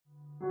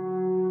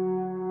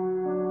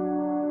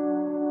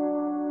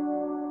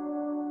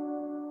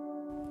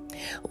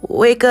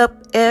Wake up,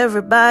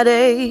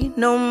 everybody.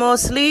 No more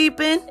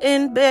sleeping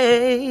in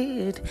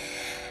bed.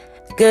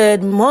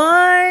 Good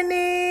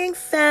morning,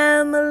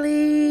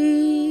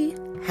 family.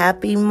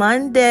 Happy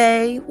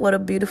Monday. What a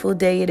beautiful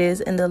day it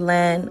is in the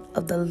land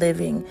of the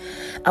living.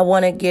 I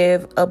want to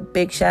give a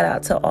big shout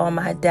out to all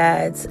my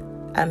dads.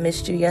 I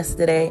missed you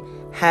yesterday.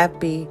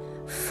 Happy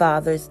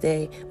Father's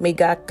Day. May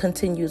God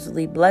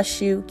continuously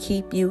bless you,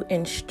 keep you,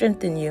 and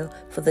strengthen you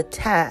for the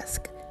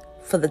task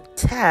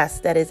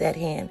that is at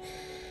hand.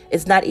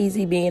 It's not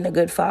easy being a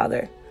good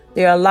father.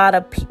 There are a lot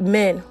of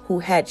men who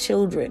had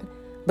children,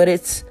 but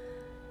it's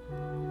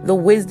the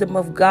wisdom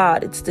of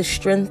God. It's the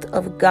strength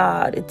of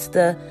God. It's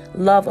the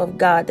love of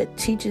God that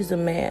teaches a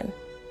man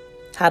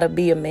how to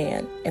be a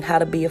man and how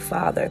to be a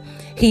father.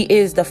 He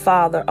is the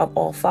father of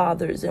all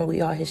fathers, and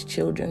we are his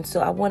children. So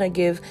I want to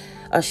give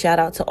a shout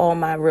out to all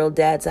my real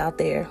dads out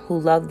there who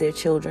love their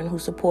children, who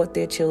support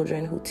their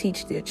children, who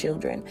teach their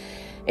children,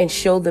 and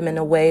show them in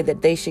a way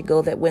that they should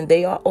go, that when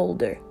they are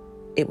older,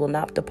 it will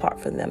not depart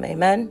from them.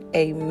 Amen.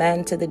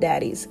 Amen to the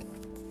daddies.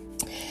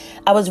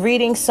 I was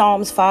reading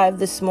Psalms 5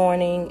 this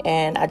morning,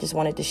 and I just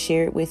wanted to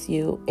share it with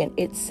you. And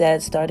it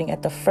says, starting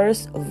at the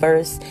first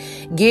verse,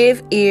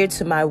 "Give ear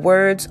to my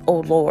words,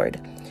 O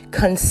Lord.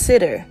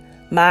 Consider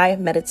my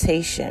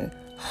meditation.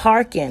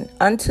 Hearken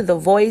unto the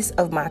voice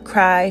of my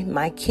cry,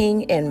 my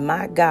King and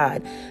my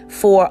God.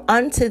 For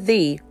unto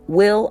thee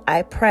will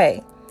I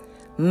pray.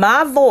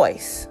 My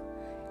voice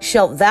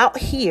shalt thou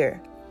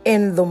hear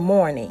in the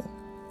morning.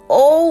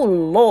 O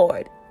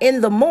Lord,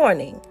 in the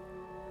morning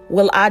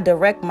will I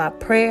direct my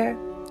prayer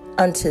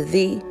unto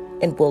thee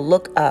and will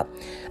look up."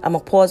 I'm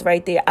going to pause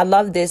right there. I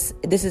love this.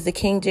 This is the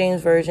King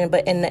James Version,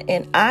 but in the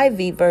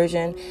NIV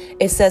version,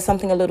 it says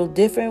something a little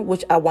different,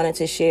 which I wanted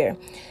to share.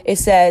 It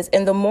says,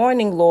 "In the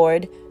morning,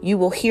 Lord, you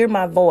will hear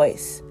my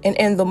voice. And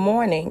in the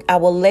morning, I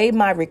will lay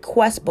my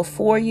request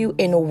before you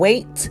and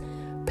wait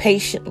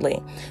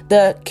patiently."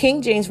 The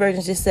King James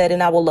Version just said,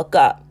 "And I will look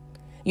up."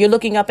 You're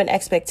looking up in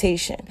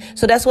expectation.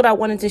 So that's what I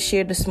wanted to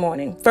share this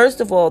morning. First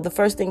of all, the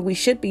first thing we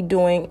should be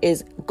doing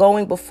is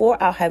going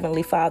before our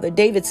Heavenly Father.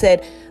 David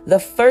said, "The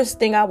first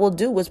thing I will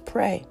do is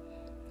pray.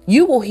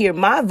 You will hear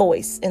my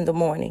voice in the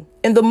morning.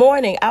 In the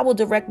morning, I will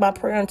direct my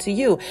prayer unto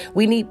you."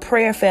 We need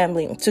prayer,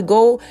 family, to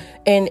go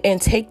and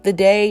take the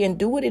day and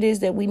do what it is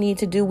that we need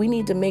to do. We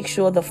need to make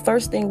sure the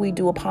first thing we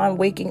do upon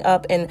waking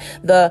up and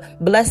the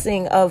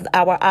blessing of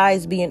our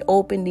eyes being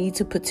open, need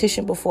to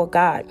petition before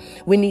God.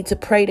 We need to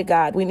pray to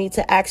God. We need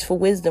to ask for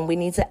wisdom. We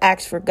need to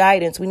ask for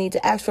guidance. We need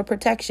to ask for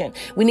protection.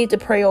 We need to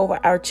pray over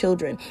our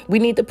children. We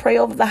need to pray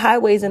over the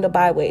highways and the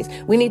byways.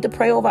 We need to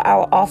pray over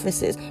our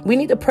offices. We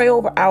need to pray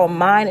over our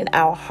mind and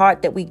our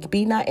heart, that we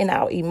be not in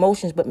our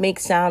emotions, but make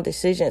sound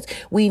decisions.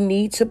 We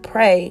need to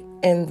pray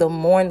in the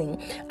morning.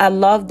 I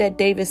love that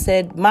David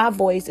said, "My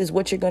voice is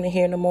what you're going to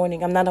hear in the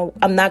morning. I'm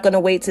not going to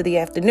wait to the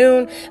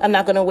afternoon. I'm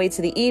not going to wait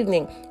to the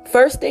evening.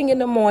 First thing in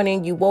the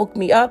morning, you woke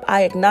me up.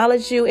 I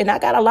acknowledge you, and I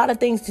got a lot of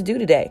things to do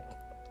today.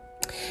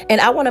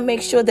 And I want to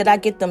make sure that I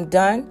get them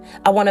done.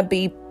 I want to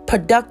be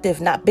productive,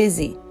 not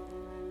busy.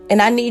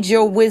 And I need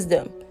your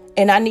wisdom,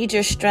 and I need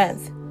your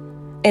strength.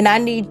 And I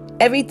need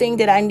everything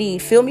that I need.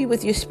 Fill me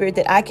with your spirit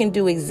that I can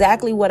do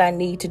exactly what I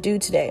need to do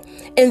today."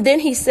 And then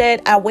he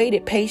said, "I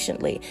waited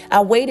patiently.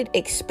 I waited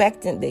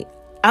expectantly."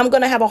 I'm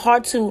going to have a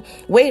heart to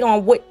wait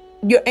on what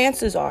your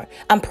answers are.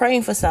 I'm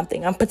praying for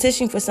something. I'm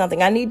petitioning for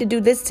something. I need to do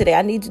this today.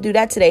 I need to do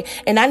that today.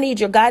 And I need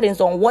your guidance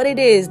on what it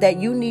is that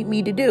you need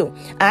me to do.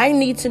 I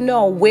need to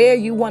know where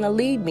you want to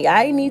lead me.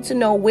 I need to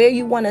know where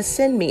you want to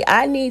send me.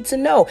 I need to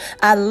know.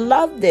 I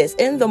love this.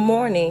 In the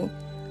morning,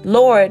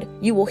 Lord,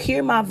 you will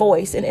hear my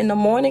voice, and in the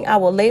morning I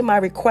will lay my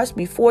request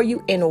before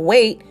you and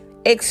wait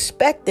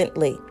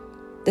expectantly.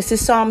 This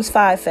is Psalms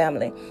 5,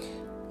 family.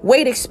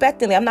 Wait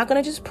expectantly. I'm not going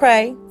to just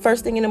pray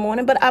first thing in the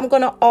morning, but I'm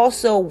going to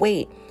also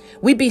wait.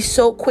 We be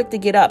so quick to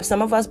get up.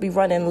 Some of us be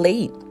running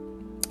late,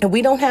 and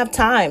we don't have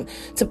time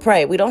to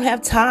pray. We don't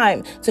have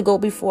time to go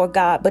before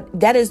God, but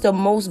that is the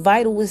most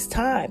vitalist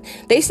time.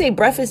 They say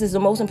breakfast is the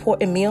most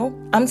important meal.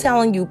 I'm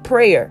telling you,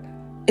 prayer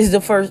is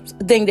the first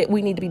thing that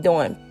we need to be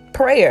doing.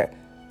 Prayer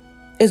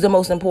is the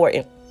most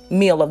important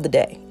meal of the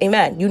day.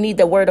 Amen. You need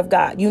the word of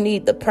God. You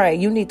need to pray.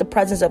 You need the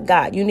presence of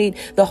God. You need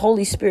the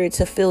Holy Spirit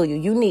to fill you.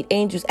 You need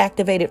angels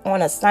activated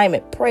on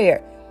assignment. Prayer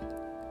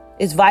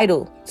is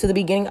vital to the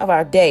beginning of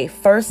our day.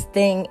 First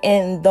thing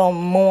in the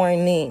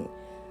morning.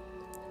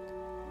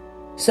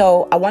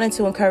 So I wanted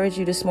to encourage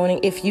you this morning.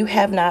 If you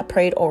have not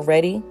prayed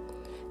already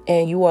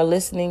and you are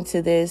listening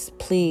to this,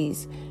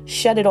 please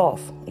shut it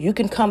off. You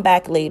can come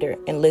back later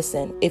and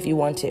listen if you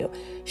want to.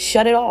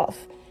 Shut it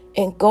off.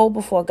 And go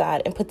before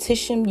God and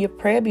petition your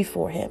prayer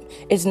before him.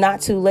 It's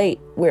not too late.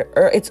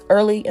 It's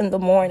early in the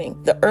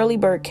morning. The early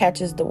bird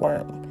catches the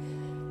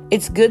worm.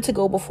 It's good to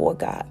go before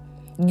God.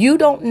 You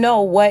don't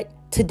know what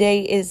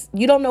today is.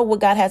 You don't know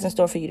what God has in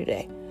store for you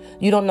today.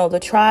 You don't know the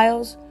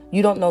trials.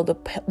 You don't know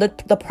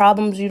the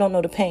problems. You don't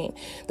know the pain.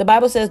 The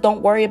Bible says,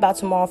 don't worry about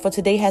tomorrow, for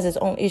today has its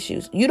own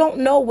issues. You don't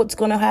know what's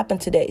going to happen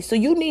today. So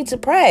you need to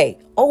pray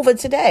over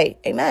today.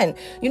 Amen.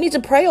 You need to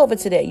pray over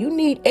today. You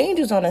need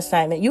angels on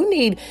assignment. You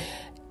need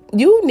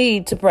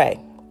to pray.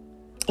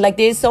 Like,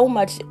 there's so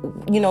much,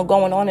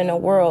 going on in the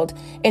world.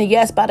 And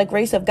yes, by the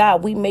grace of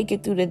God, we make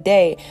it through the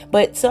day.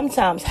 But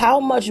sometimes how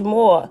much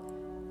more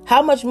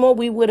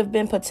we would have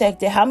been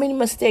protected, how many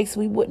mistakes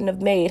we wouldn't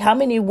have made, how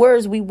many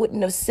words we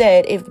wouldn't have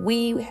said if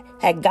we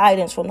had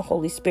guidance from the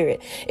Holy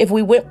Spirit, if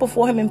we went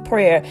before him in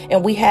prayer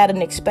and we had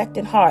an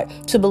expectant heart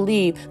to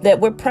believe that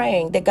we're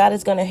praying, that God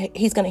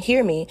he's going to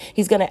hear me.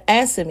 He's going to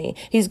answer me.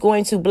 He's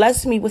going to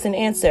bless me with an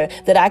answer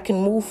that I can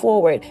move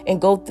forward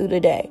and go through the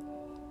day.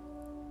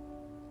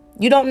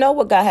 You don't know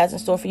what God has in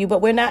store for you,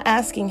 but we're not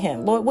asking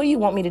him, Lord, what do you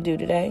want me to do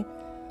today?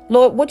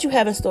 Lord, what you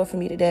have in store for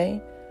me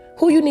today?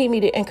 Who you need me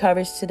to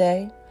encourage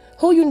today?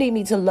 Who you need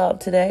me to love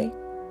today?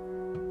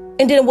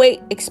 And then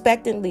wait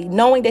expectantly,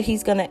 knowing that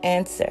he's going to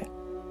answer.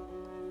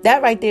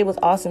 That right there was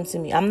awesome to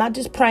me. I'm not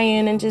just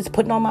praying and just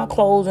putting on my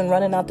clothes and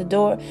running out the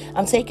door.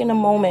 I'm taking a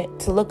moment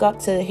to look up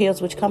to the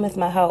hills which cometh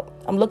my help.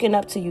 I'm looking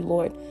up to you,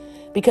 Lord,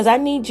 because I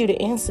need you to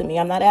answer me.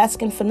 I'm not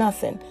asking for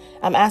nothing.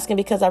 I'm asking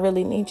because I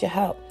really need your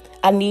help.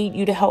 I need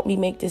you to help me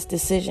make this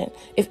decision.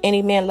 If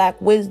any man lack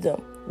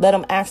wisdom, let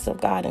him ask of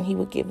God and he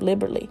would give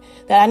liberally.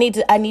 That I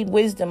need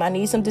wisdom. I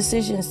need some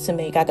decisions to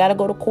make. I got to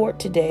go to court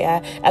today.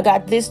 I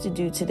got this to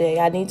do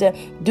today. I need to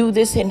do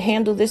this and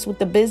handle this with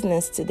the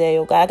business today.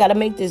 Oh God, I got to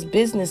make this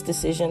business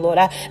decision, Lord.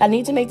 I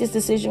need to make this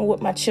decision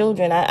with my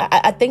children.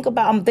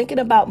 I'm thinking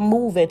about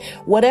moving,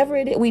 whatever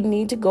it is. We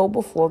need to go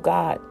before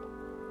God.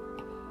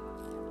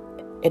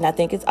 And I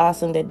think it's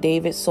awesome that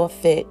David saw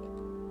fit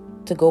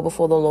to go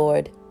before the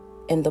Lord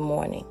in the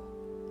morning.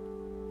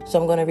 So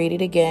I'm going to read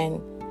it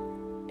again.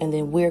 And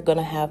then we're going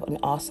to have an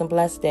awesome,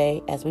 blessed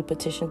day as we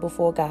petition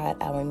before God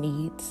our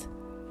needs.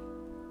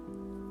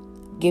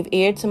 Give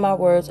ear to my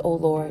words, O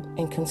Lord,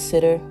 and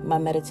consider my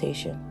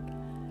meditation.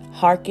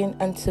 Hearken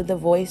unto the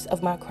voice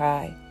of my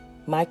cry,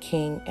 my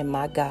King and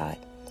my God.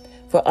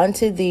 For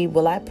unto thee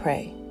will I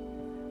pray.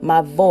 My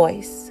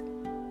voice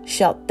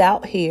shalt thou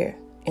hear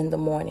in the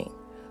morning.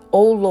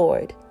 O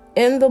Lord,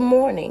 in the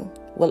morning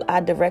will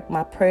I direct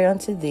my prayer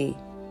unto thee,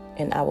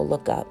 and I will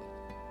look up.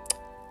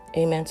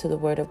 Amen to the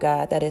word of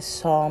God. That is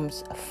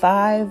Psalms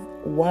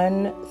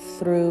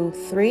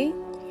 5:1-3.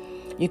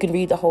 You can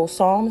read the whole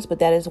Psalms, but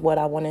that is what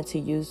I wanted to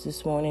use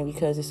this morning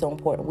because it's so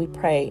important. We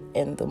pray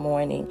in the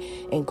morning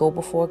and go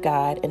before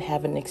God and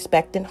have an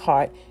expectant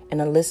heart and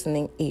a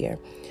listening ear.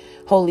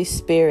 Holy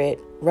Spirit,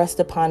 rest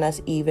upon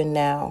us even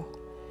now.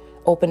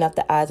 Open up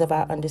the eyes of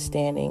our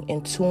understanding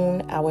and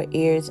tune our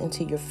ears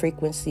into your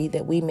frequency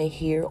that we may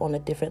hear on a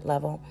different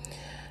level.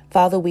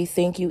 Father, we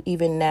thank you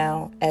even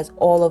now as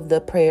all of the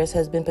prayers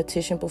has been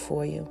petitioned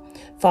before you.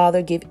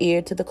 Father, give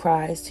ear to the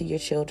cries to your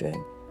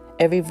children.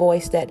 Every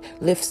voice that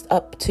lifts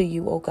up to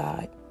you, O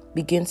God,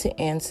 begin to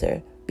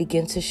answer,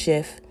 begin to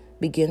shift,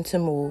 begin to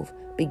move,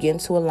 begin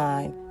to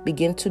align,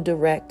 begin to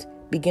direct,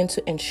 begin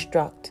to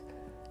instruct.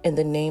 In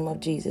the name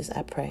of Jesus,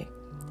 I pray.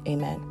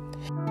 Amen.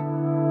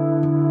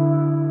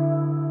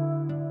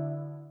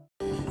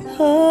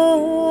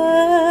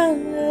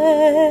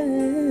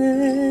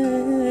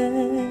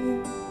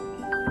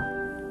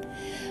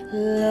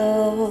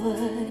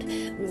 Lord,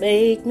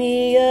 make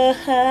me a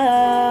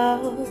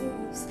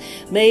house,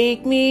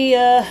 make me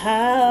a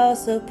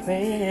house of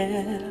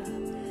prayer,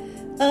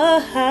 a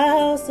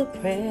house of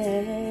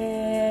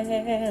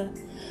prayer.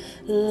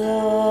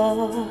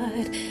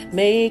 Lord,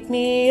 make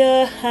me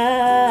a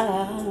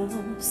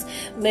house,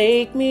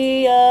 make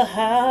me a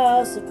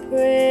house of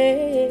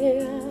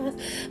prayer,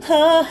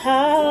 a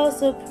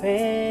house of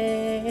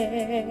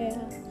prayer.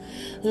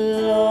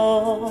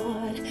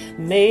 Lord,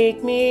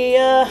 make me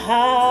a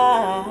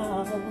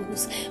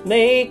house,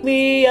 make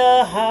me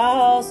a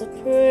house of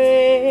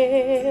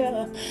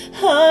prayer,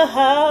 a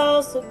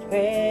house of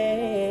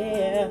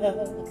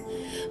prayer.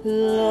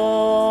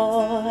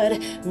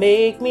 Lord,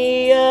 make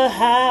me a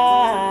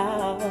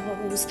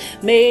house,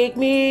 make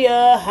me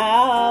a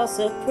house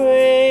of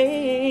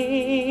prayer.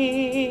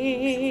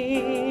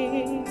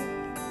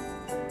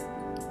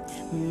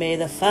 May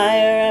the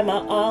fire at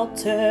my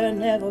altar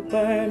never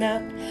burn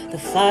out. The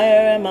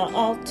fire at my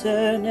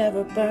altar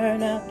never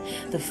burn out.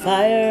 The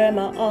fire at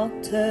my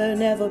altar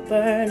never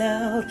burn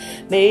out.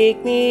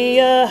 Make me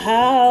a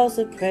house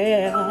of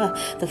prayer.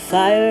 The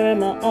fire at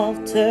my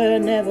altar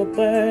never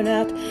burn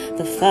out.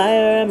 The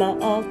fire at my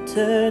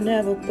altar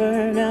never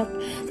burn out.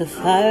 The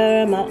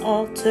fire at my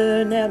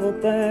altar never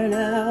burn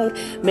out.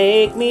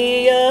 Make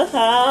me a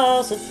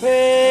house of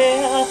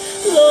prayer.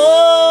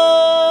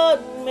 Lord,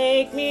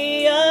 make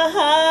me a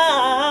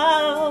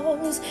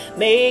house,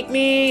 make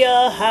me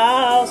a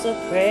house of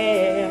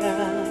prayer,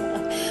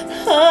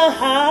 a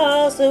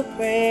house of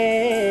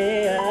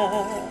prayer.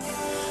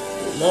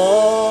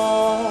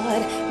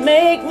 Lord,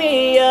 make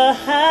me a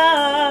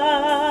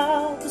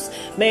house,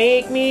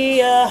 make me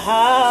a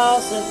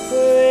house of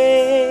prayer.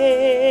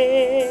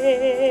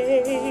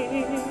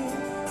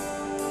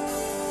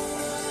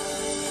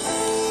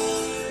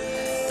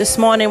 This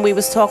morning we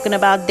was talking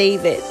about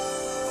David.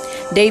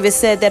 David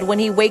said that when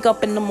he wake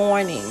up in the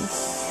morning,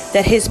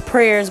 that his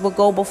prayers would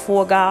go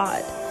before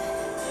God,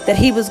 that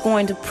he was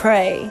going to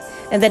pray,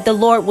 and that the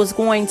Lord was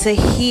going to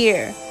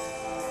hear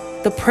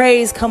the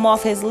praise come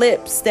off his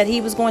lips, that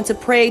he was going to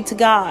pray to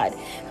God,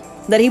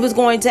 that he was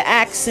going to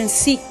ask and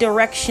seek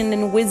direction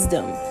and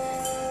wisdom.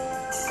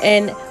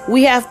 And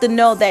we have to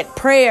know that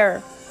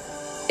prayer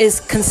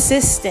is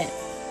consistent.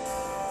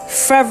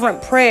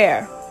 Fervent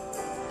prayer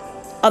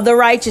of the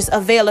righteous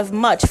availeth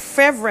much.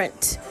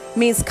 Fervent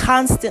means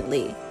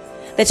constantly,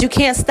 that you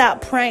can't stop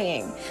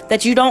praying,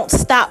 that you don't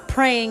stop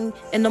praying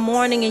in the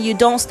morning and you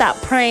don't stop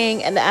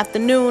praying in the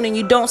afternoon and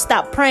you don't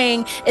stop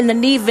praying in the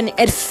evening.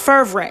 It's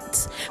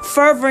fervent.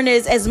 Fervent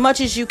is as much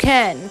as you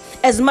can,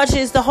 as much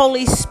as the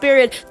Holy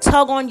Spirit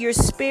tug on your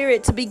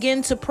spirit to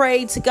begin to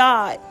pray to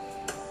God.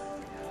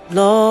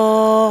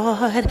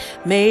 Lord,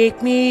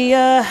 make me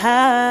a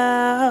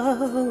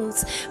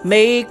house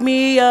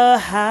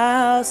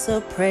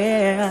of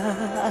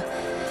prayer.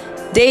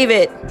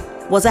 David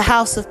was a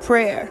house of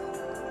prayer.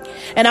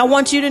 And I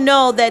want you to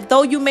know that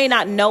though you may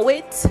not know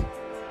it,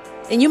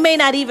 and you may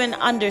not even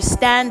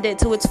understand it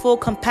to its full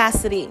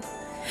capacity,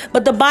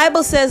 but the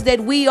Bible says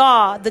that we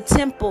are the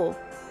temple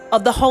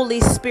of the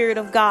Holy Spirit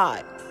of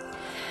God.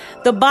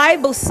 The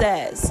Bible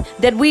says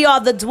that we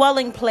are the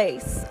dwelling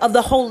place of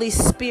the Holy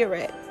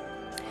Spirit.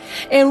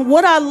 And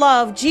what I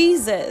love,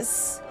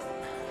 Jesus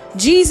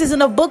in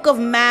the book of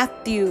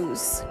Matthew,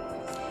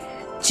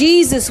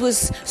 Jesus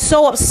was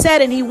so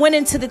upset and he went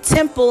into the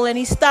temple and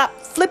he stopped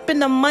flipping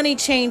the money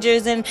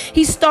changers and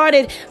he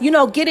started,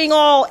 getting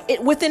all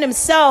within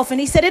himself. And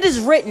he said, it is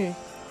written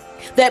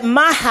that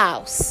my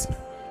house,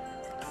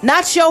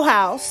 not your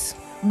house,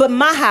 but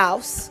my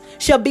house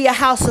shall be a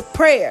house of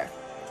prayer.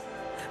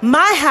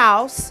 My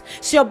house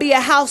shall be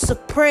a house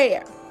of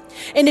prayer.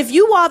 And if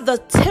you are the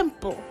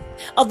temple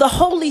of the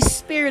Holy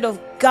Spirit of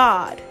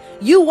God,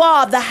 you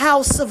are the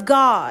house of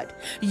God.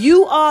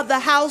 You are the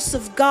house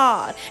of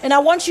God. And I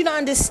want you to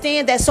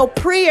understand that. So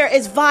prayer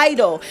is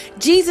vital.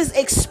 Jesus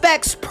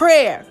expects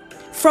prayer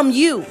from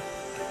you.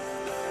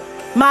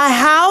 My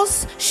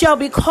house shall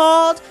be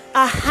called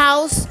a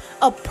house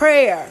of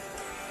prayer.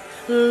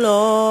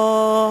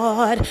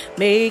 Lord,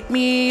 make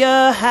me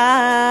a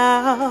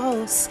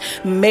house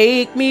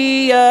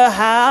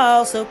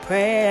of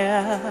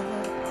prayer.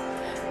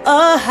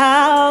 A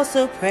house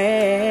of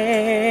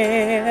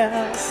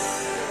prayer.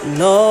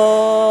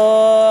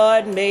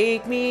 Lord,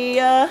 make me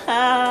a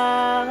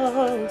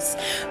house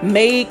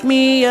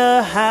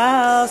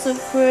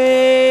of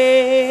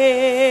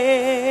prayer.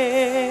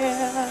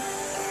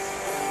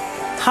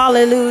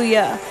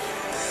 Hallelujah.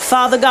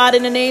 Father God,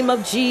 in the name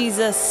of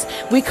Jesus,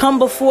 we come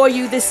before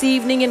you this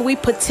evening and we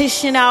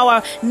petition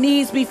our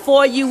needs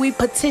before you. We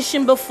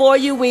petition before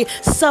you. We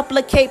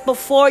supplicate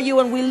before you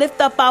and we lift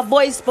up our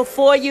voice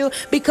before you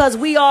because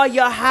we are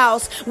your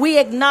house. We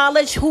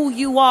acknowledge who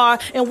you are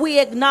and we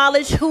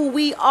acknowledge who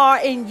we are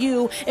in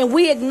you. And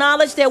we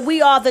acknowledge that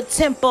we are the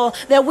temple,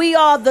 that we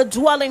are the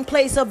dwelling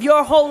place of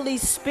your Holy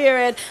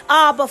Spirit.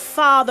 Abba,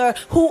 Father,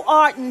 who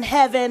art in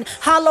heaven,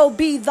 hallowed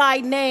be thy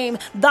name.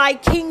 Thy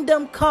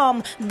kingdom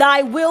come,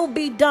 thy will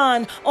be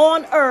done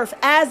on earth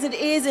as it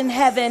is in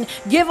heaven.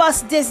 Give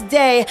us this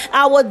day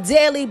our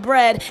daily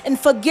bread and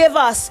forgive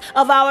us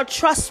of our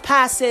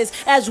trespasses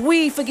as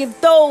we forgive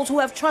those who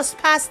have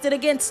trespassed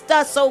against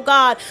us, O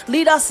God.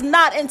 Lead us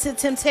not into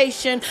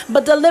temptation,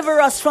 but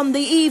deliver us from the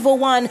evil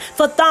one.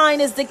 For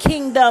thine is the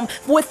kingdom,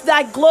 with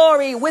thy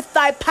glory, with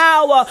thy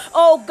power.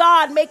 O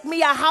God, make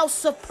me a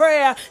house of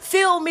prayer.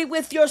 Fill me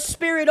with your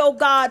spirit, O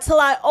God, till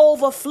I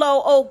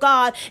overflow, O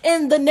God,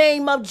 in the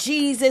name of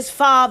Jesus,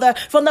 Father.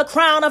 From the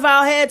crown of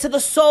our head to the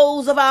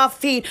soles of our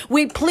feet,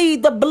 we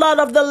plead the blood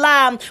of the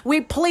Lamb.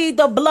 We plead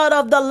the blood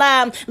of the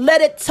Lamb.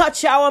 Let it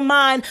touch our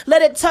mind.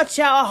 Let it touch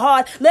our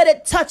heart. Let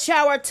it touch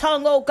our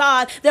tongue, oh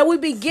God, that we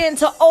begin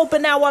to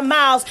open our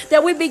mouths,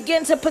 that we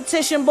begin to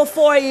petition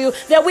before you,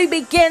 that we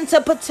begin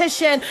to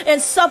petition and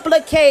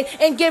supplicate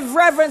and give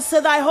reverence to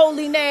thy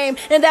holy name,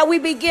 and that we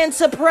begin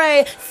to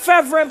pray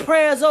fervent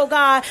prayers, oh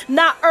God,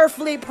 not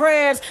earthly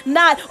prayers,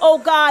 not, oh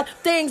God,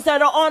 things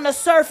that are on the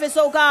surface,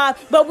 oh God,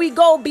 but we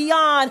go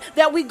beyond,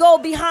 that we go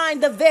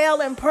behind the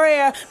veil in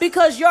prayer,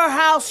 because your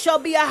house shall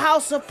be a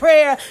house of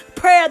prayer.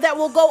 Prayer that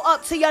will go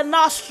up to your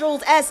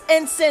nostrils as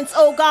incense,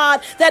 oh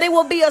God, that it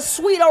will be a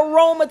sweet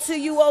aroma to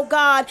you, oh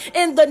God,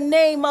 in the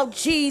name of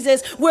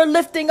Jesus. We're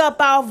lifting up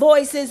our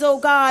voices, oh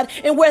God,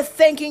 and we're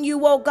thanking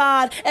you, oh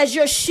God, as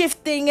you're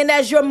shifting and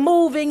as you're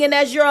moving and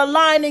as you're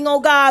aligning,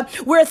 oh God.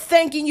 We're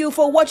thanking you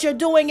for what you're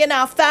doing in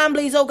our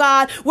families, oh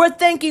God. We're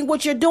thanking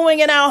what you're doing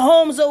in our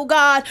homes, oh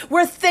God.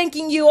 We're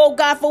thanking you, oh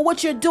God, for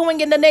what you're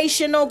doing in the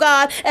nation, oh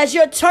God, as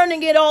you're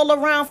turning it all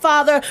around,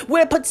 Father.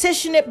 We're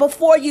petitioning it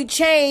before you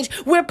change.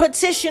 We're petitioning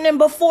petitioning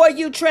before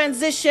you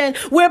transition.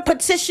 We're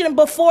petitioning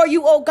before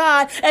you, oh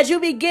God, as you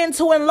begin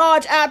to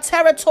enlarge our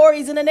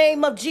territories in the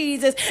name of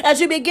Jesus, as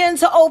you begin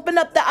to open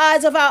up the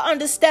eyes of our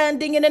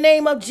understanding in the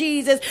name of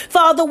Jesus.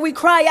 Father, we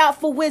cry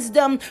out for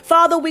wisdom.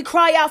 Father, we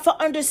cry out for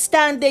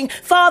understanding.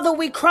 Father,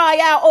 we cry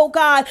out, oh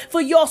God, for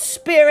your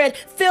spirit.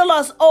 Fill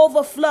us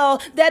overflow,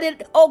 that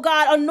it, oh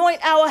God, anoint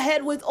our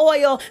head with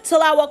oil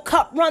till our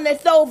cup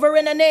runneth over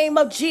in the name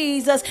of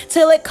Jesus,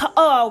 till it,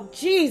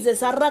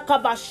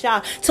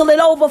 till it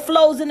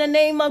overflows in the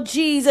name of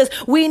Jesus.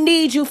 We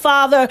need you,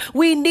 Father.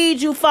 We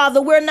need you, Father.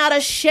 We're not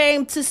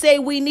ashamed to say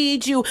we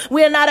need you.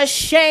 We're not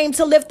ashamed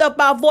to lift up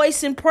our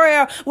voice in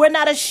prayer. We're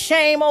not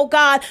ashamed, oh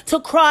God, to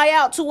cry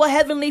out to a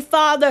heavenly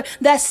Father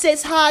that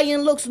sits high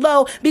and looks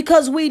low,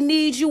 because we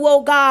need you,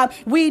 oh God.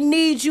 We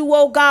need you,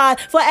 oh God.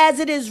 For as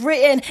it is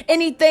written,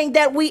 anything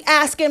that we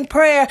ask in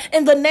prayer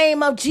in the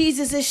name of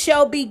Jesus, it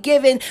shall be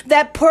given.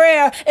 That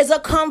prayer is a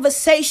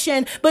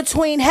conversation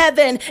between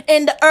heaven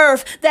and the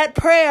earth. That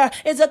prayer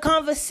is a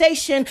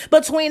conversation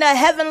between a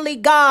heavenly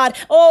God,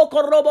 oh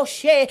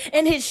Koroboshe,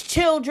 and his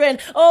children.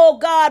 Oh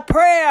God,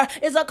 prayer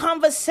is a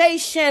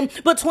conversation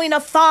between a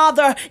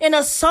father and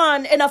a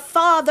son, and a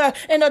father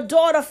and a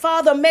daughter.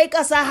 Father, make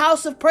us a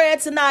house of prayer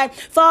tonight.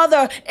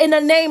 Father, in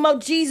the name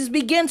of Jesus,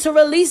 begin to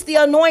release the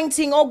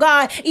anointing, oh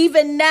God,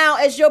 even now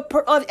as your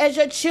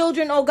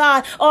children, oh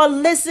God, are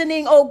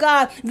listening, oh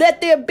God.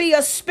 Let there be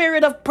a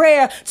spirit of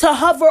prayer to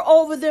hover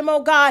over them,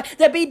 oh God,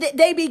 that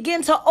they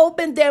begin to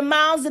open their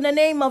mouths in the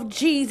name of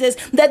Jesus,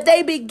 that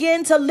they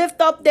begin to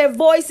lift up their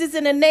voices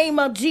in the name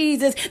of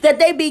Jesus, that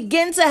they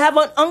begin to have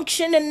an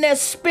unction in their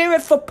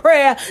spirit for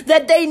prayer,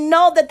 that they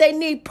know that they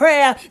need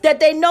prayer, that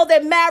they know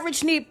that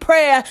marriage need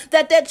prayer,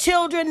 that their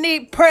children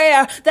need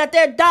prayer, that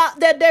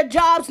their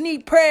jobs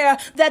need prayer,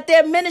 that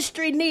their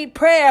ministry need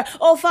prayer.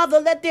 Oh Father,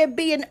 let there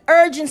be an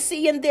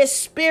urgency in their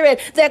spirit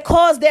that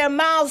cause their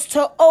mouths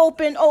to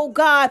open, oh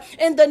God,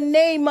 in the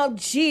name of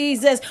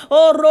Jesus.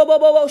 Oh,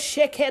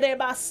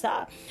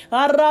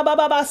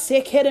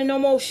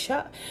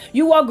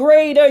 you are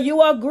greater,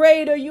 you are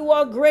greater, you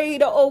are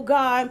greater, oh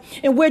God.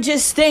 And we're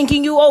just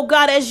thanking you, oh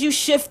God, as you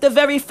shift the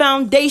very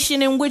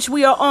foundation in which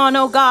we are on,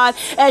 oh God,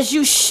 as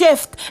you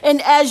shift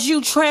and as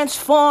you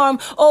transform,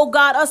 oh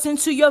God, us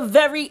into your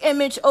very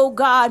image, oh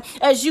God,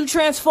 as you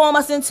transform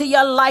us into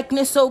your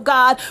likeness, oh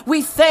God.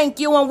 We thank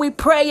you and we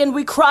pray and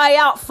we cry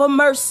out for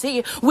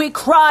mercy. We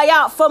cry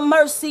out for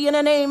mercy in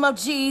the name of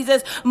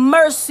Jesus.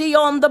 Mercy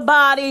on the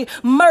body,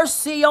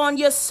 mercy on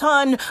your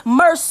son,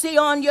 mercy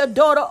on your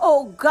daughter,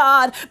 oh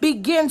God.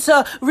 Begin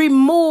to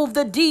remove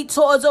the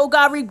detours, oh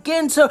God.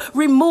 Begin to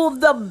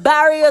remove the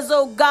barriers,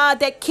 oh God,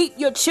 that keep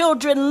your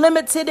children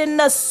limited in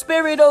the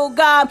spirit, oh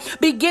God.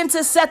 Begin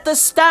to set the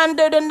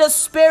standard in the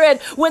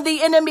spirit when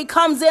the enemy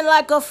comes in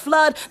like a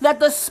flood, that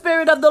the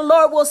spirit of the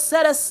Lord will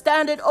set a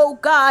standard, oh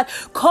God.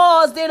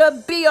 Cause there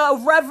to be a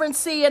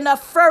reverency and a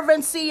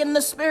fervency in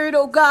the spirit,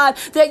 oh God,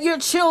 that your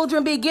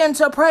children begin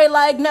to pray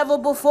like never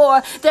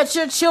before, that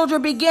your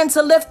children begin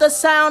to lift the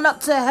sound up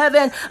to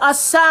heaven, a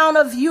sound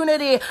of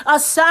unity, a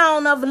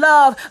sound of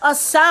love, a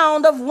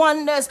sound of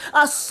oneness,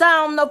 a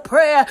sound of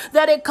prayer,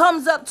 that it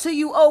comes up to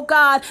you, oh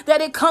God,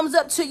 that it comes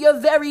up to your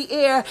very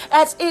ear,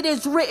 as it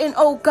is written,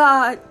 oh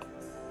God.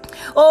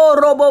 Oh,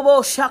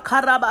 Robobo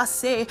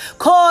Shakarabase.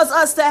 Cause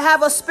us to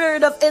have a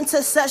spirit of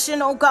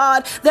intercession, oh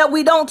God, that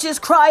we don't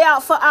just cry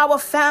out for our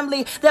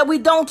family, that we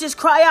don't just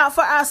cry out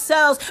for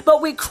ourselves, but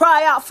we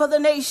cry out for the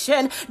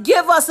nation.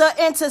 Give us an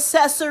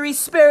intercessory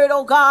spirit,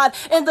 oh God,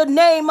 in the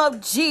name of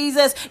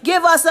Jesus.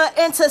 Give us an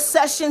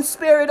intercession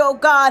spirit, oh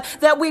God,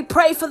 that we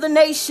pray for the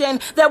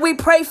nation, that we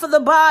pray for the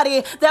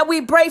body, that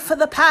we pray for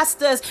the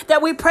pastors,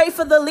 that we pray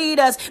for the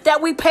leaders,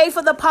 that we pray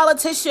for the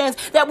politicians,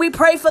 that we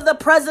pray for the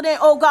president,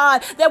 oh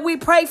God, that we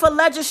pray for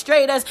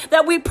legislators,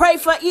 that we pray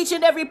for each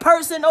and every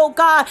person, oh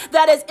God,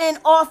 that is in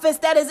office,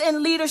 that is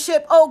in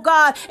leadership, oh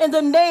God, in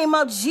the name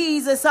of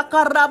Jesus.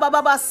 Father,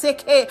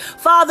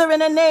 in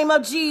the name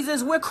of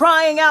Jesus, we're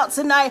crying out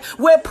tonight.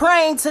 We're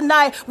praying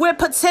tonight. We're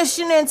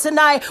petitioning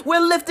tonight. We're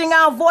lifting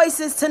our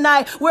voices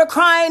tonight. We're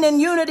crying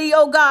in unity,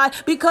 oh God,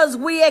 because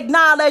we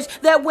acknowledge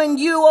that when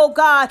you, oh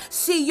God,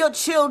 see your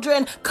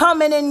children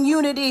coming in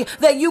unity,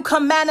 that you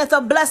commandeth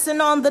a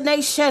blessing on the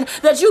nation,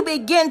 that you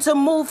begin to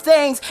move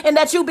things, and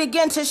that you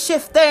begin to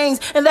shift things,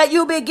 and that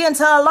you begin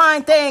to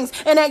align things,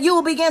 and that you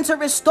will begin to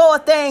restore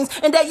things,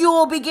 and that you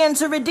will begin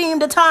to redeem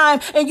the time,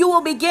 and you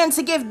will begin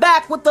to give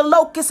back what the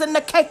locust and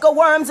the cake of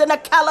worms and the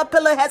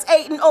caterpillar has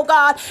eaten, oh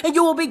God, and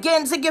you will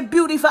begin to give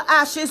beauty for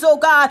ashes, oh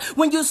God,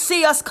 when you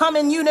see us come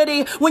in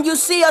unity, when you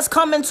see us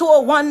come into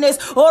a oneness,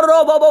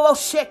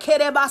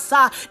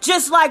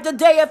 just like the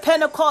day of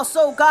Pentecost,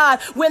 oh God,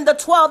 when the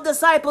 12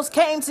 disciples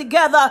came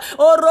together,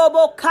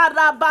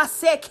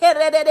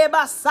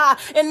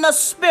 in the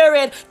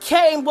spirit,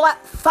 came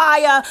like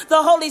fire.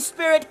 The Holy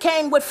Spirit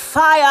came with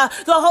fire.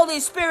 The Holy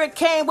Spirit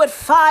came with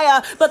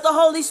fire. But the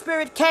Holy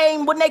Spirit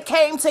came when they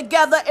came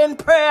together in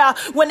prayer.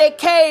 When they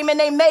came and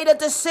they made a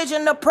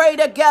decision to pray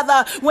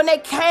together. When they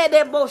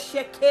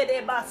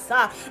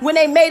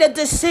made a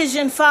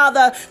decision,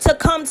 Father, to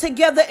come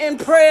together in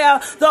prayer,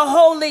 the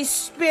Holy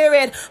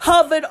Spirit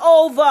hovered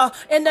over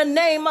in the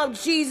name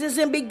of Jesus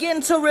and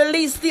began to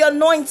release the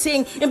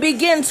anointing and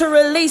begin to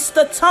release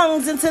the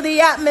tongues into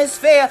the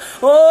atmosphere.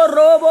 Oh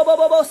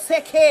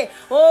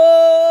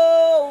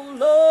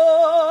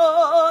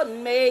Lord,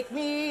 make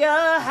me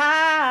a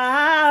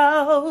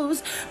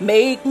house.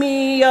 Make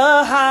me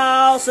a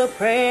house of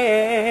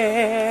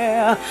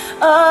prayer.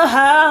 A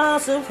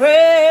house of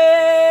prayer.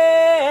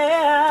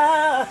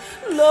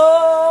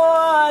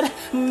 Lord,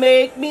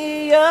 make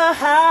me a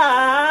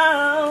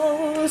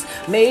house.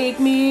 Make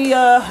me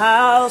a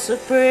house of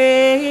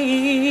prayer.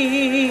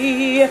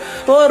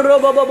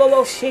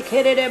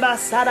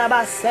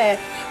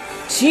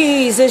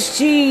 Jesus,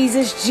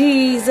 Jesus,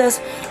 Jesus.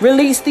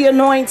 Release the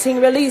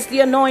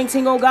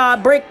anointing, oh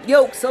God. Break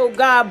yokes, oh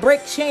God.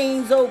 Break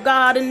chains, oh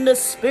God, in the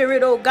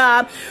spirit, oh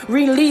God.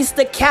 Release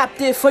the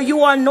captive, for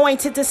you are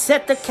anointed to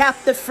set the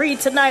captive free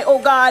tonight, oh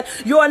God.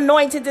 You're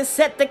anointed to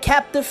set the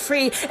captive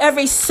free.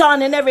 Every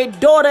son and every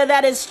daughter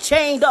that is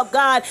chained, oh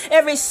God.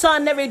 Every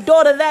son, every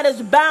daughter that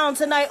is bound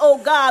tonight, oh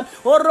God.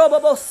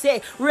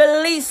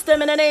 Release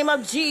them in the name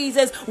of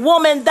Jesus.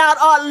 Woman, thou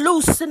art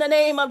loose in the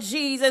name of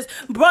Jesus.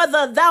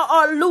 Brother, thou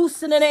art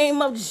loose in the name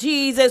of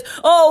Jesus.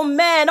 Oh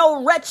man,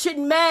 oh wretched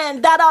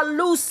man, that are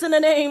loose in the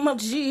name of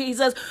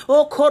Jesus.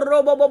 Oh,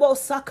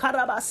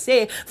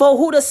 for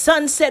who the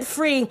Son set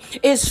free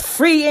is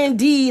free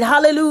indeed.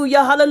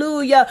 Hallelujah,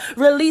 hallelujah.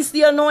 Release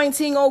the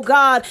anointing, oh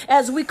God,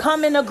 as we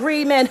come in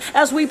agreement,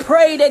 as we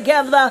pray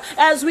together,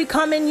 as we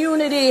come in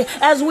unity,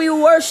 as we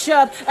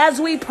worship,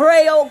 as we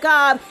pray, oh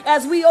God,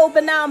 as we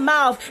open our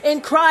mouth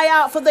and cry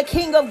out for the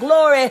King of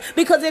glory.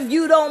 Because if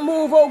you don't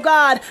move, oh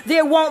God,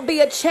 there won't be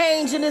a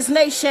change in this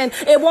nation.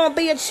 It won't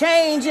be a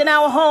change in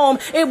our home.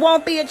 It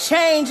won't be a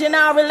change in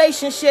our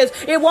relationships.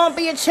 It won't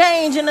be a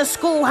change in the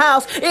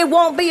schoolhouse. It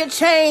won't be a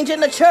change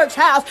in the church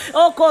house.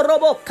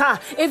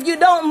 If you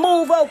don't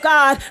move, oh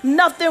God,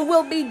 nothing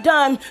will be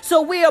done.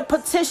 So we are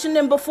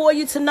petitioning before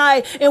you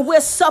tonight, and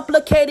we're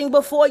supplicating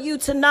before you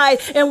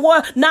tonight, and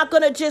we're not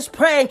going to just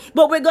pray,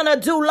 but we're going to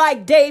do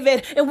like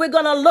David, and we're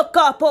going to look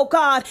up, oh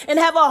God, and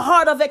have a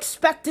heart of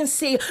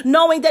expectancy,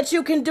 knowing that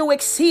you can do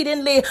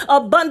exceedingly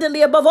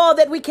abundantly above all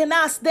that we can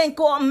ask, think,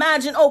 or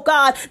imagine, oh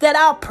God, that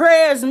our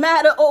prayers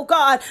matter, oh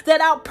God, that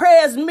our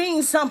prayers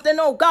mean something,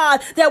 oh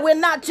God, that we're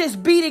not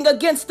just beating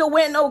against the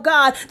wind, oh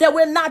God, that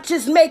we're not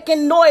just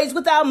making noise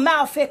with our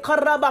mouth,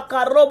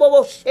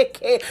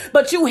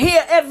 but you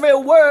hear every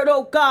word,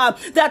 oh God,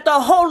 that the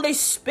Holy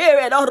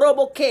Spirit,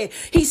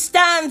 he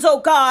stands, oh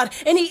God,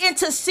 and he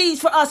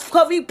intercedes for us,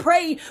 because we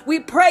pray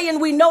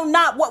and we know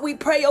not what we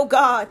pray, oh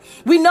God.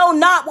 We know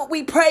not what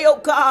we pray, oh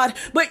God,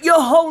 but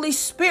your Holy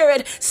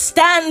Spirit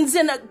stands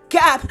in a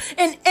gap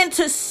and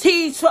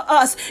intercedes for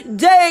us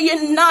day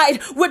and night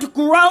with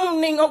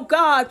groaning, oh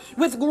God,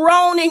 with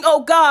groaning,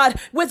 oh God,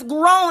 with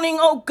groaning,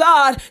 oh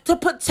God, to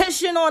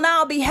petition on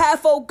our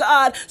behalf, oh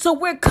God. So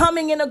we're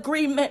coming in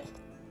agreement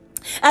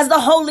as the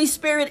Holy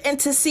Spirit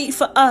intercedes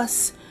for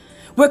us.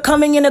 We're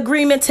coming in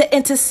agreement to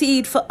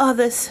intercede for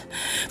others.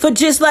 For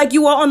just like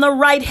you are on the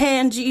right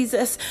hand,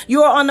 Jesus,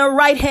 you are on the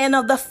right hand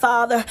of the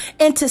Father,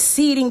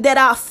 interceding that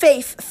our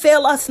faith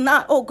fail us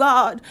not, oh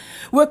God.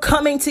 We're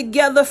coming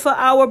together for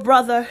our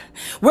brother.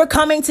 We're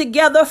coming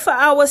together for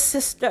our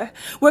sister.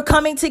 We're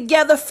coming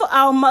together for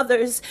our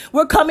mothers.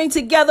 We're coming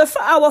together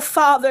for our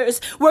fathers.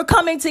 We're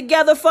coming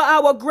together for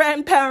our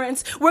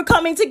grandparents. We're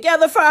coming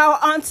together for our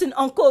aunts and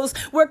uncles.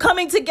 We're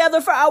coming together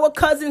for our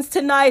cousins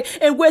tonight.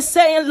 And we're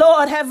saying,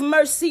 Lord, have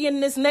mercy in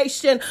this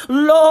nation.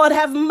 Lord,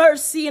 have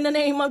mercy in the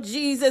name of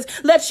Jesus.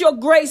 Let your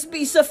grace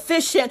be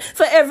sufficient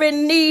for every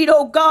need,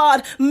 oh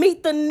God.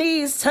 Meet the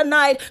needs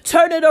tonight.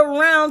 Turn it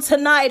around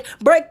tonight.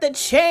 Break the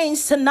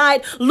chains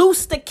tonight.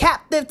 Loose the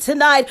captive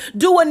tonight.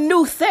 Do a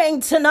new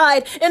thing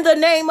tonight. In the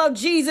name of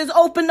Jesus,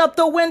 open up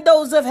the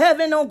windows of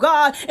heaven, oh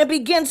God, and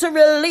begin to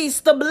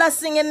release the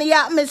blessing in the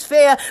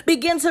atmosphere.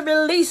 Begin to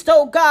release,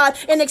 oh God,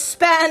 and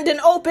expand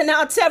and open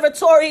our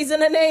territories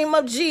in the name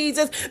of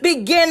Jesus.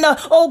 Begin,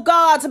 oh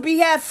God, to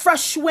have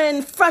fresh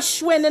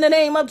wind in the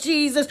name of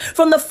Jesus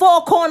from the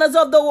four corners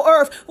of the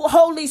earth.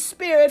 Holy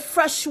Spirit,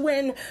 fresh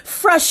wind,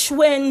 fresh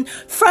wind,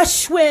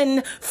 fresh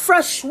wind,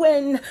 fresh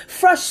wind,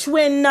 fresh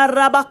wind,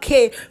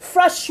 Narabake,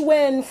 fresh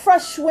wind,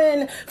 fresh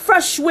wind,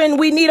 fresh wind.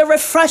 We need a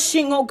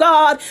refreshing, oh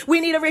God.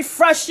 We need a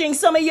refreshing.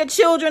 Some of your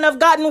children have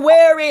gotten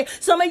weary.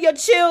 Some of your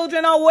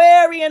children are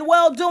weary and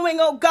well doing,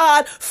 oh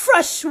God.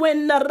 Fresh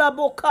wind,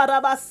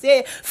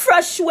 Narabokarabase,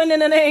 fresh wind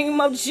in the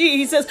name of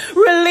Jesus.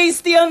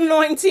 Release the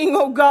anointing,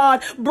 oh God.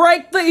 God.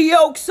 Break the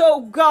yokes,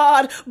 oh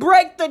God.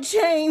 Break the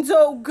chains,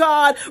 oh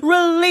God.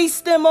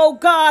 Release them, oh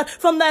God,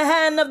 from the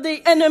hand of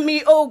the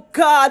enemy, oh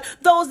God.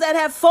 Those that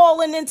have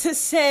fallen into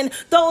sin,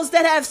 those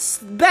that have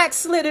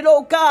backslidden,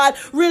 oh God,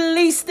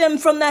 release them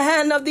from the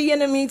hand of the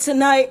enemy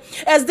tonight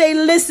as they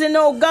listen,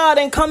 oh God,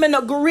 and come in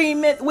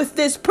agreement with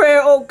this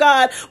prayer, oh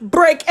God.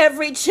 Break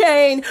every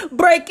chain,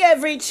 break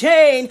every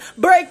chain,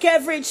 break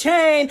every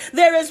chain.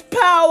 There is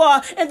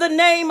power in the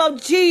name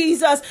of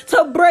Jesus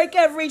to break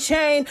every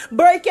chain.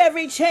 Break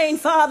every chain,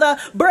 Father.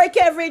 Break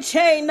every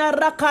chain.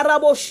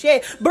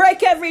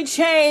 Break every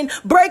chain.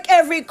 Break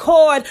every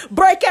cord.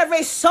 Break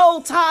every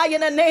soul tie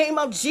in the name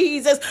of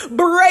Jesus.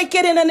 Break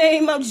it in the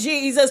name of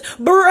Jesus.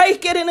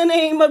 Break it in the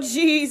name of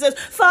Jesus.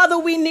 Father,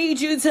 we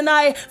need you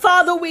tonight.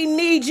 Father, we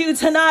need you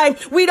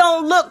tonight. We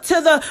don't look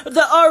to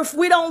the earth.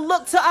 We don't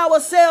look to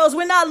ourselves.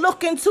 We're not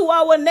looking to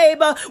our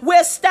neighbor.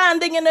 We're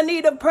standing in the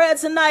need of prayer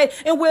tonight,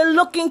 and we're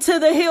looking to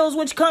the hills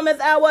which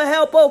cometh our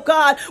help, oh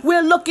God.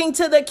 We're looking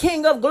to the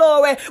King of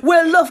glory.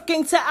 We're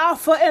looking to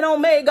Alpha and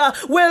Omega.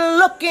 We're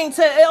looking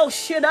to El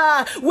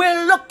Shaddai.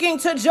 We're looking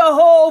to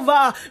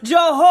Jehovah.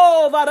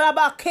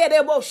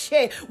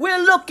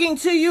 We're looking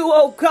to you,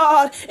 oh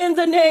God, in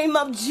the name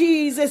of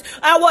Jesus.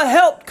 Our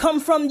help come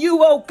from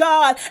you, oh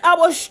God.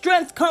 Our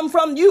strength come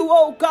from you,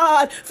 oh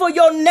God. For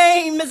your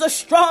name is a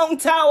strong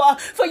tower.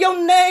 For your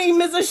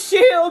name is a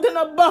shield and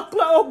a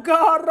buckler, oh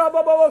God.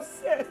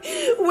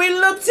 We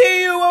look to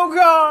you, oh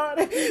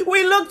God.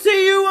 We look to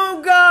you,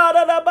 oh God.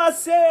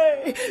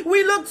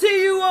 We look to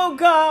you, oh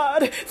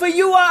God. For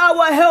you are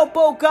our help,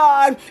 oh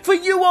God. For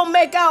you will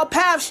make our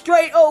path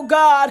straight, oh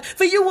God.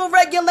 For you will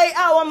regulate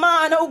our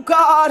mind, oh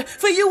God.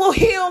 For you will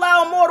heal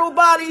our mortal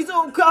bodies,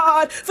 oh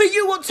God. For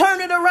you will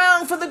turn it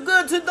around for the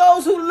good to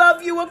those who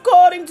love you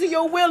according to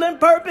your will and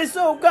purpose,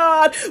 oh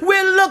God.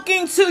 We're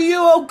looking to you,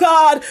 oh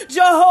God.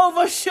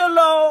 Jehovah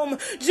Shalom.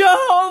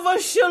 Jehovah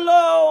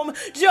Shalom.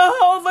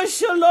 Jehovah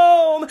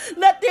Shalom.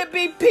 Let there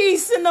be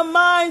peace in the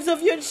minds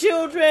of your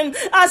children.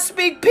 I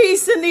speak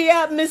peace in the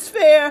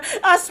atmosphere.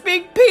 I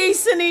speak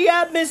peace in the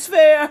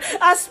atmosphere.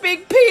 I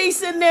speak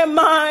peace in their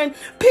mind,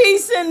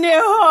 peace in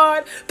their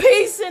heart,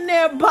 peace in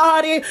their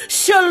body.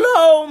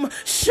 Shalom,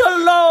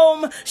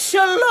 shalom,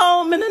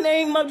 shalom in the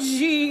name of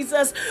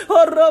Jesus.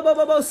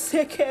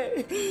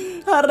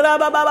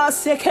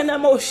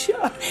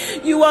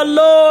 You are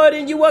Lord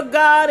and you are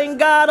God and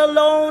God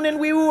alone, and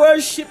we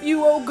worship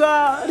you, oh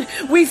God.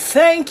 We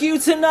thank you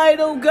tonight,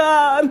 oh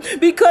God,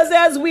 because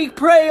as we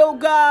pray, oh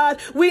God,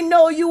 we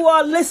know you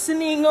are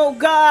listening, oh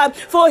God.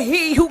 For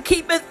he who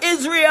keepeth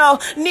Israel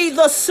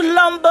neither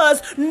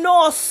slumbers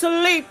nor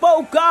sleep,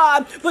 oh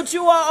God, but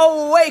you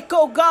are awake,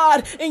 oh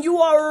God, and you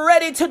are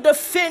ready to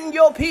defend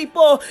your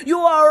people. You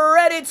are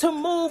ready to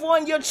move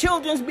on your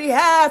children's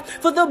behalf,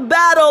 for the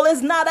battle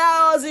is not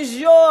ours, it's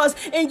yours.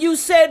 And you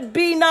said,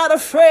 be not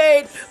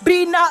afraid,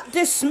 be not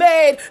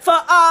dismayed, for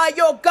I,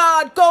 your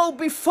God, go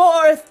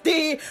before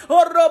thee.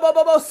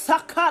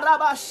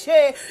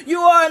 You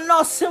are an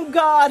awesome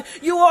God.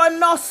 You are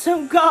an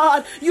awesome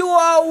God. You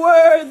are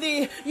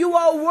worthy. You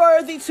are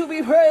worthy to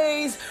be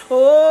praised.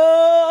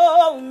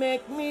 Oh,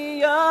 make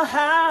me a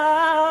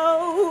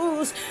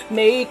house.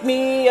 Make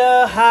me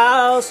a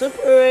house of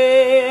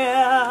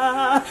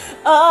prayer.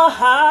 A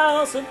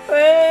house of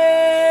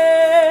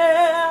prayer.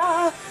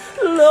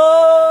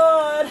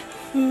 Lord,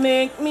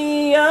 make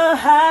me a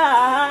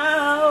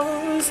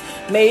house.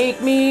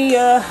 Make me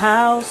a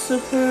house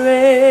of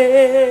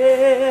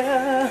prayer.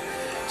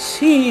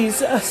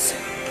 Jesus.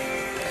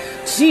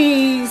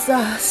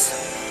 Jesus.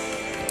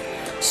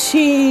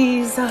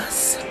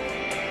 Jesus.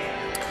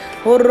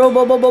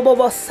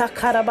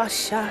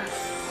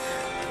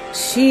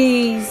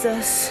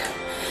 Jesus.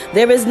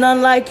 There is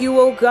none like you,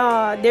 O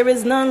God. There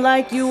is none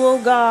like you, O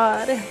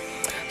God.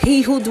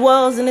 He who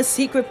dwells in the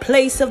secret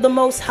place of the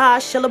Most High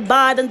shall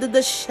abide under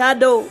the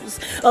shadows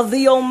of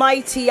the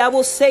Almighty. I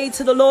will say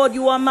to the Lord,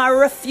 you are my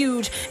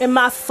refuge and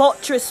my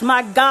fortress,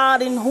 my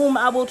God in whom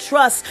I will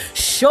trust.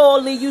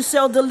 Surely you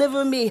shall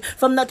deliver me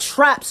from the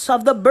traps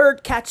of the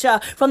bird catcher,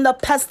 from the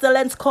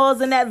pestilence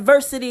causing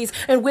adversities,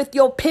 and with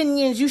your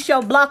pinions you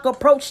shall block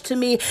approach to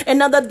me,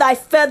 and under thy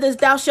feathers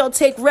thou shalt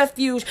take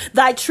refuge.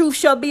 Thy truth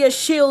shall be a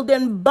shield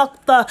and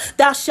buckler.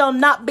 Thou shalt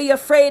not be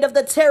afraid of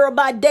the terror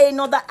by day,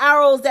 nor the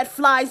arrows that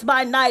fly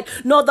by night,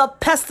 nor the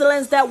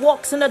pestilence that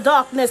walks in the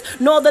darkness,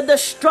 nor the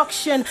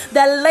destruction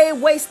that lay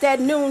waste at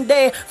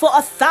noonday. For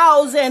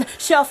 1,000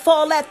 shall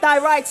fall at thy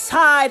right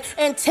side,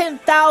 and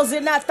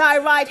 10,000 at thy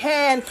right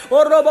hand.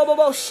 Oh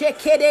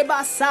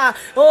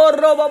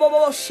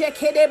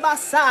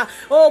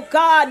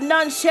God,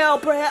 none shall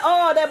pray.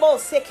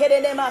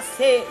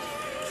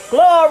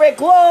 Glory,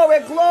 glory,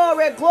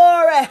 glory,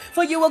 glory.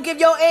 For you will give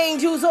your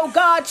angels, oh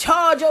God,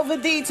 charge over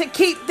thee to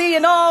keep thee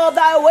in all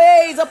thy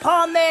ways.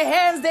 Upon their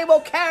hands they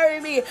will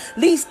carry me,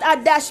 lest I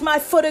dash my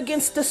foot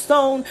against the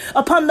stone.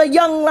 Upon the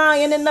young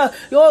lion and the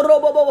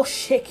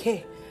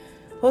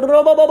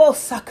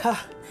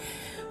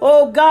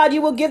oh God,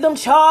 you will give them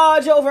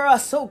charge over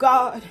us, oh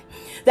God.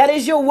 That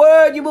is your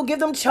word. You will give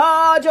them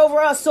charge over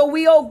us. So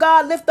we, oh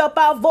God, lift up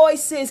our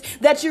voices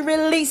that you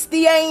release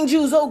the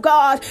angels, oh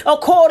God,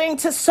 according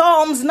to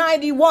Psalms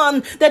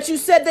 91, that you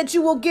said that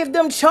you will give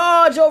them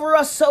charge over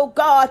us, oh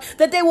God,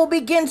 that they will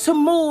begin to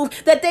move,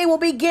 that they will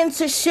begin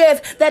to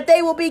shift, that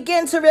they will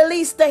begin to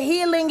release the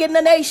healing in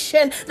the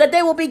nation, that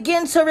they will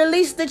begin to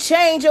release the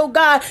change, oh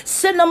God.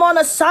 Send them on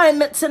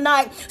assignment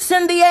tonight.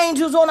 Send the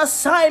angels on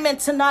assignment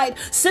tonight.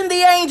 Send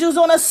the angels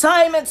on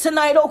assignment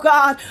tonight, oh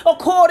God,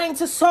 according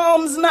to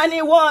Psalms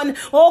 91,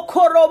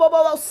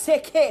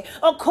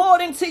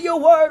 according to your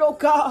word, oh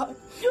God,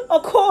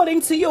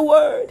 according to your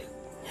word.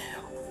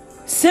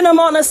 Send them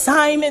on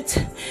assignment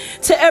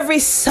to every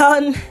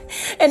son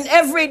and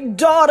every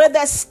daughter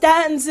that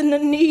stands in the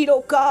need,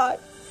 oh God,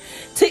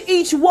 to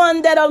each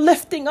one that are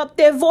lifting up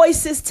their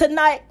voices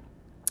tonight,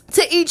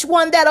 to each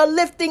one that are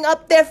lifting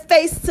up their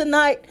face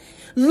tonight,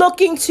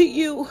 looking to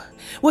you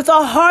with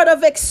a heart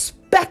of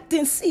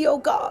expectancy, oh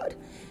God.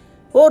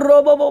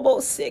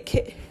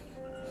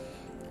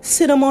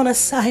 Send them on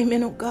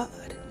assignment, oh God.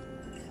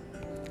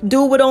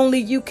 Do what only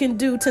you can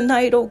do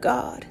tonight, oh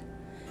God.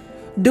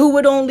 Do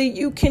what only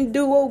you can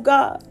do, oh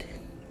God.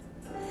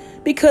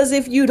 Because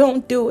if you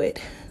don't do it,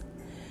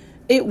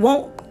 it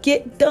won't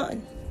get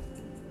done.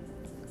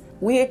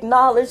 We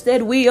acknowledge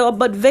that we are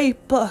but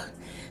vapor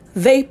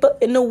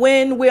in the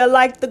wind. We are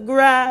like the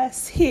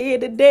grass, here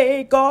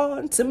today,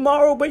 gone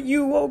tomorrow. But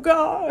you, oh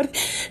God,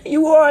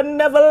 you are an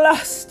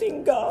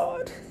everlasting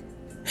God.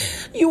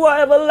 You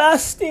are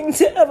everlasting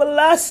to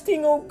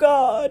everlasting, oh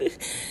God.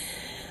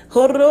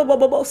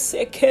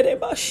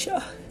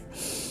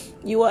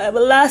 You are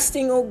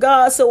everlasting, oh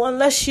God. So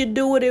unless you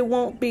do it, it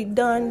won't be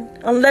done.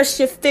 Unless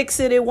you fix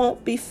it, it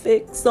won't be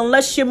fixed.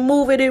 Unless you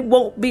move it, it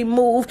won't be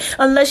moved.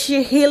 Unless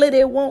you heal it,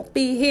 it won't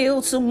be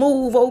healed. So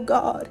move, oh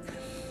God.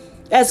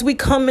 As we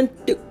come in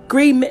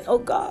agreement, oh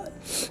God.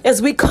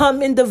 As we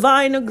come in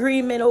divine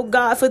agreement, oh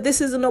God, for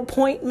this is an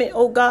appointment,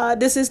 oh God.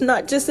 This is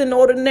not just an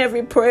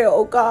ordinary prayer,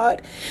 oh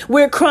God.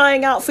 We're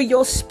crying out for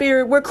your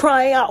spirit. We're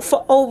crying out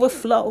for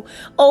overflow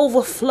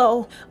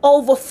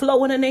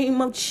in the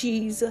name of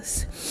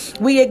Jesus.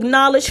 We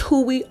acknowledge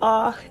who we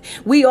are.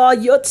 We are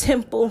your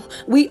temple.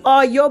 We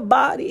are your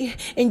body.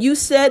 And you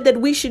said that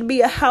we should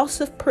be a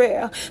house of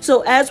prayer.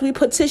 So as we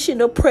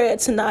petition a prayer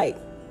tonight,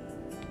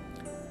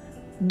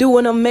 do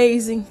an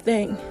amazing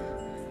thing.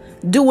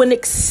 Do an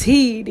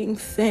exceeding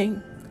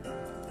thing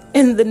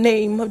in the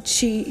name of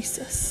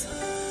Jesus.